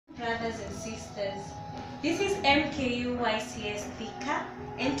sisters. This is MKUYCS Thika,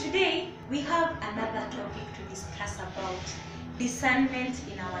 and today we have another topic to discuss about discernment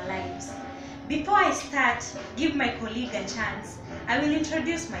in our lives. Before I start, give my colleague a chance. I will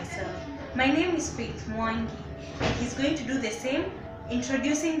introduce myself. My name is Faith Mwangi, and he's going to do the same,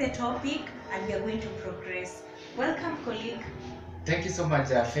 introducing the topic, and we are going to progress. Welcome, colleague. Thank you so much,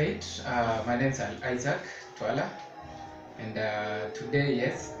 Faith. My name is Isaac Twala, and today,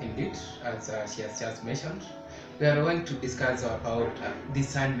 yes, indeed, as she has just mentioned, we are going to discuss about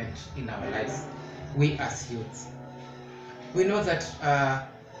discernment in our lives. We as youths, we know that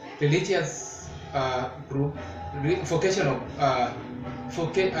religious group, vocational,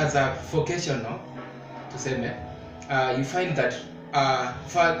 as a vocational, to say, you find that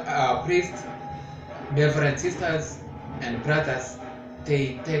priests, reverend sisters, and brothers,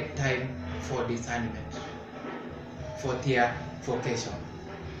 they take time for discernment, for their vocation.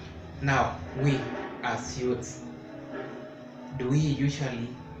 Now, we as youths, do we usually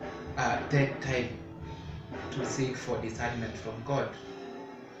take time to seek for discernment from God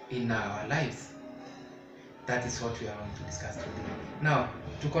in our lives? That is what we are going to discuss today. Now,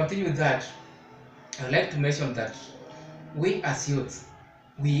 to continue with that, I would like to mention that we as youths,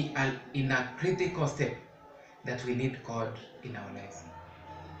 we are in a critical step that we need God in our lives.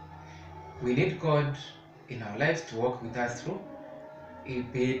 We need God in our lives to walk with us through,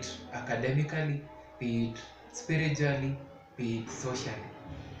 be it academically, be it spiritually, be it socially.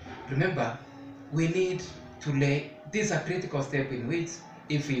 Remember, we need to lay, this is a critical step in which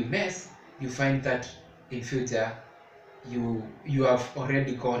if you mess, you find that in future you have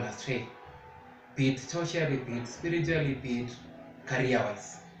already gone astray, be it socially, be it spiritually, be it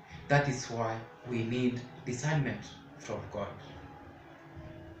career-wise. That is why we need discernment from God.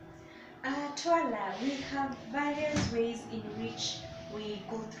 Twala, we have various ways in which we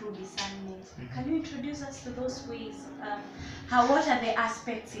go through discernment. Can you introduce us to those ways? What are the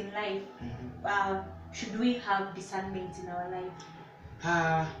aspects in life? Should we have discernment in our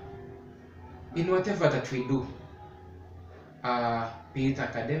life? In whatever that we do, be it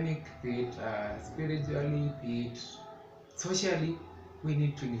academic, be it spiritually, be it socially, we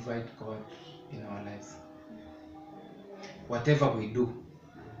need to invite God in our lives. Whatever we do,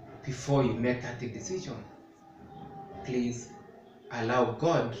 before you make that decision, please allow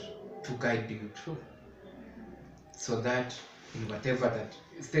God to guide you through, so that in whatever that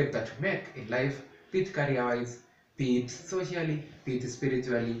step that you make in life, be it career-wise, be it socially, be it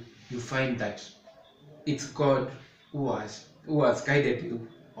spiritually, you find that it's God who has guided you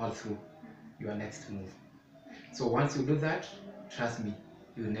all through your next move. So once you do that, trust me,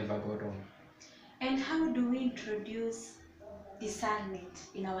 you will never go wrong. And how do we introduce discernment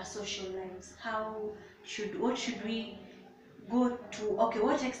in our social lives? What should we go to? Okay,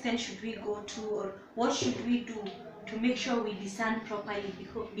 what extent should we go to, or what should we do to make sure we discern properly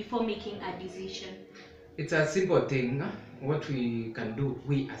before making a decision? It's a simple thing. What we can do,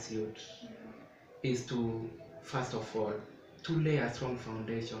 we as youth, is to, first of all, to lay a strong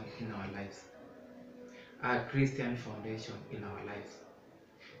foundation in our lives, a Christian foundation in our lives.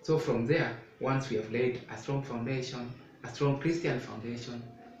 So from there, once we have laid a strong foundation, a strong Christian foundation,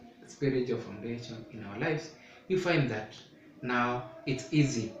 spiritual foundation in our lives, you find that now it's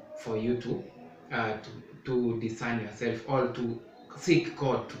easy for you to discern yourself, or to seek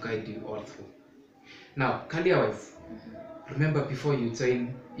God to guide you all through. Now, career-wise, remember before you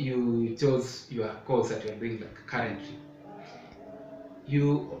chose your course that you are doing currently,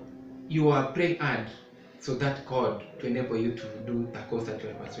 you are praying hard so that God to enable you to do the course that you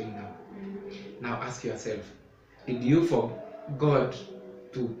are pursuing now. Now ask yourself, did you for God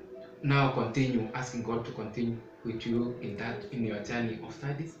to now continue, asking God to continue with you in your journey of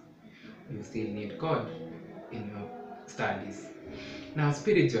studies? You still need God in your studies. Now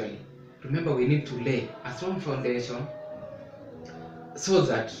spiritually, remember we need to lay a strong foundation so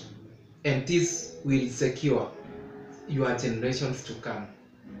that, and this will secure your generations to come.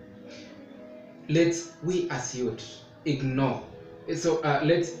 We as youth ignore. So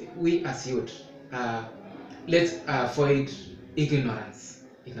let's avoid ignorance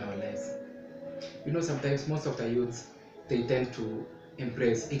in our lives. You know, sometimes most of the youths, they tend to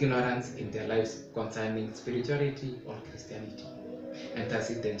embrace ignorance in their lives concerning spirituality or Christianity, and that's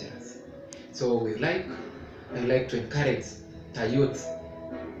dangerous. So I like to encourage the youth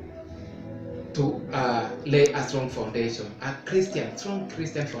to lay a strong foundation, strong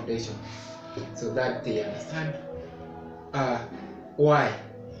Christian foundation, so that they understand why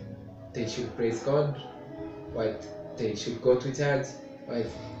they should praise God, why they should go to church, why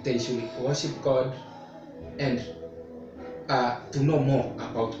they should worship God, and to know more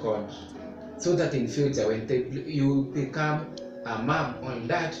about God so that in future when you become a mom on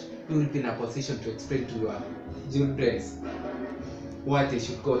that, you will be in a position to explain to your children why they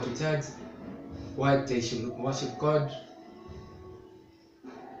should go to church, why they should worship God,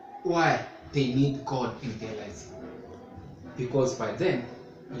 why they need God in their lives. Because by then,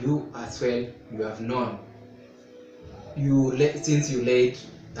 you as well, you have known, since you laid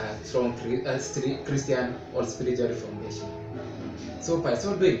a strong Christian or spiritual foundation. So by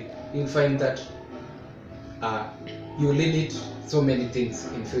so doing, you'll find that you will need so many things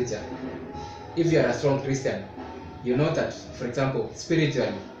in future. If you are a strong Christian, you know that, for example,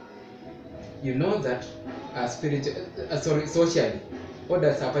 spiritually, you know that socially, what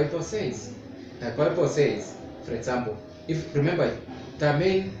does the Bible says? The Bible says, for example, if remember, the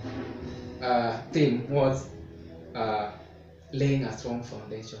main theme was laying a strong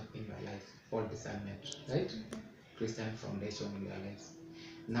foundation in your life, or discernment, right? Christian foundation in your lives.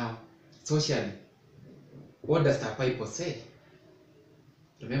 Now, socially, what does the Bible say?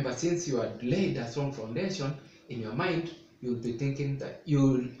 Remember, since you had laid a strong foundation in your mind, you'll be thinking that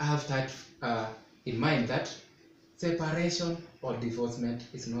you'll have that in mind that separation or divorcement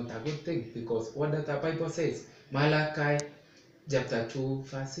is not a good thing, because what does the Bible says? Malachi chapter 2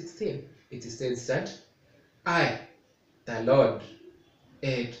 verse 16, it says that I, the Lord,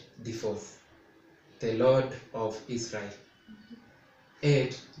 hate divorce. The Lord of Israel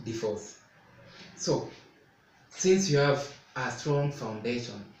hate divorce. So since you have a strong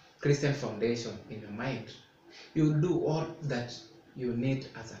foundation, Christian foundation in your mind, you do all that you need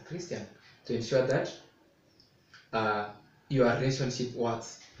as a Christian to ensure that your relationship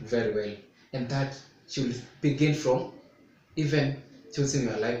works very well. And that should begin from even choosing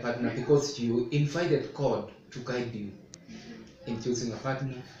your life partner, because you invited God to guide you in choosing a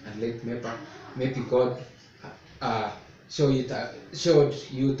partner, and let maybe God showed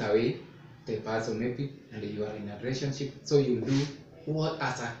you the way, the person maybe, and you are in a relationship. So you do what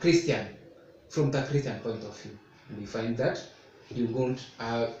as a Christian, from the Christian point of view, and you find that you won't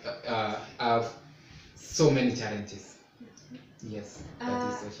have so many challenges. Yes,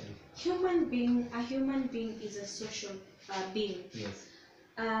 that is socially. A human being is a social being. Yes.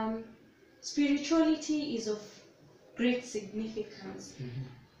 Spirituality is of great significance.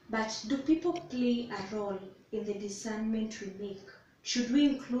 But do people play a role in the discernment we make? Should we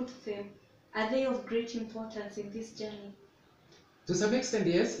include them? Are they of great importance in this journey? To some extent,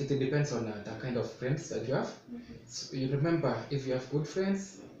 yes. It depends on the kind of friends that you have. So you remember, if you have good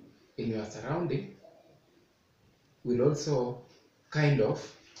friends in your surrounding, will also kind of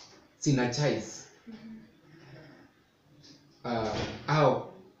synergize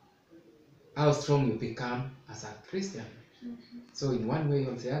how strong you become as a Christian. So in one way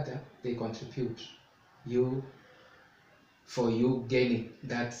or the other, they contribute for you gaining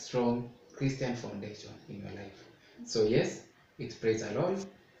that strong Christian foundation in your life. So yes, it plays a role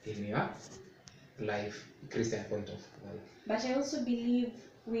in your life, Christian point of life. But I also believe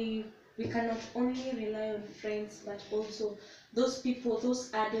we cannot only rely on friends, but also those people,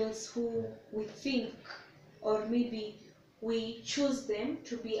 those adults who we think, or maybe we choose them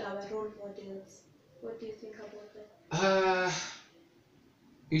to be our role models. What do you think about that?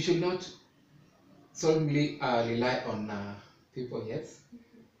 You should not solely rely on people, yes,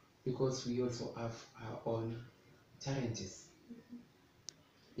 because we also have our own challenges.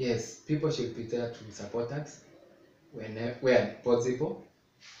 Yes, people should be there to support us when possible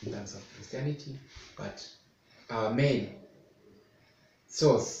in terms of Christianity, but our main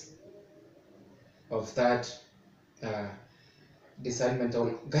source of that discernment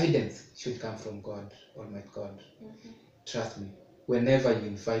or guidance should come from God, Almighty God. Trust me, whenever you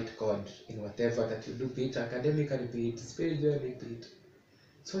invite God in whatever that you do, be it academically, be it spiritually, be it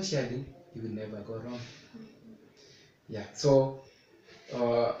socially, you will never go wrong. Yeah, so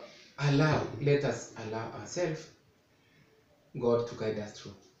let us allow ourselves God to guide us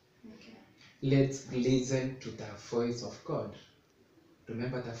through. Let's listen to the voice of God.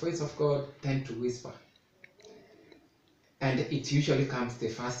 Remember, the voice of God tends to whisper, and it usually comes the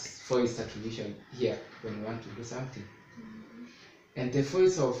first voice that we usually hear when we want to do something. And the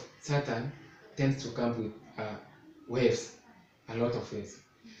voice of Satan tends to come with waves, a lot of waves.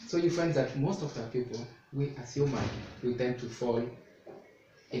 So you find that most of the people, we as humans, we tend to fall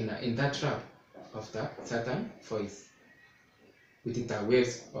in that trap of the Satan voice, with the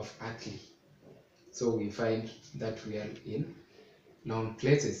waves of earthly. So we find that we are in long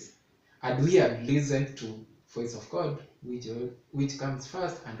places, and we have listened to voice of God, which comes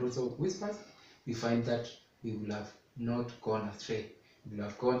first and also whispers. We find that we will have not gone astray. We will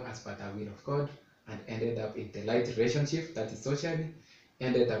have gone as per the will of God, and ended up in the light relationship, that is socially,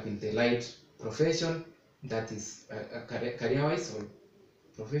 ended up in the light profession, that is career-wise or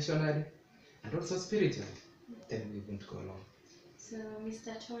professionally, and also spiritually, then we won't go along. So,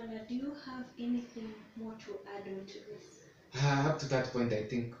 Mr. Tola, do you have anything more to add on to this? Up to that point, I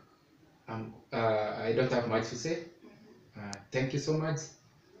think I don't have much to say. Thank you so much.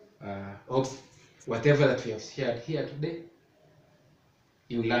 Hope whatever that we have shared here today,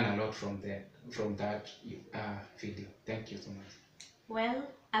 you learn a lot from that video. Thank you so much. Well,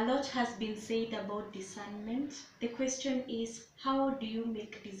 a lot has been said about discernment. The question is, how do you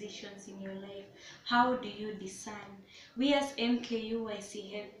make decisions in your life? How do you discern? We as MKU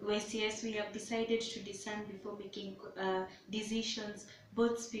YCS, we have decided to discern before making decisions,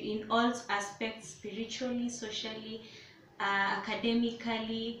 both in all aspects, spiritually, socially,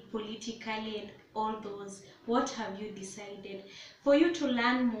 academically, politically, and all those. What have you decided? For you to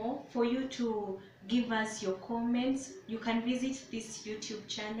learn more, for you to give us your comments, you can visit this YouTube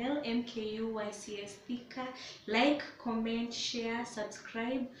channel, MKU YCS Thika. Like, comment, share,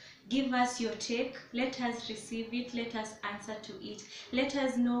 subscribe. Give us your take. Let us receive it. Let us answer to it. Let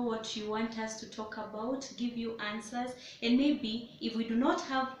us know what you want us to talk about, give you answers, and maybe if we do not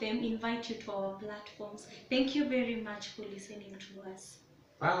have them, invite you to our platforms. Thank you very much for listening to us.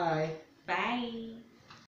 Bye. Bye.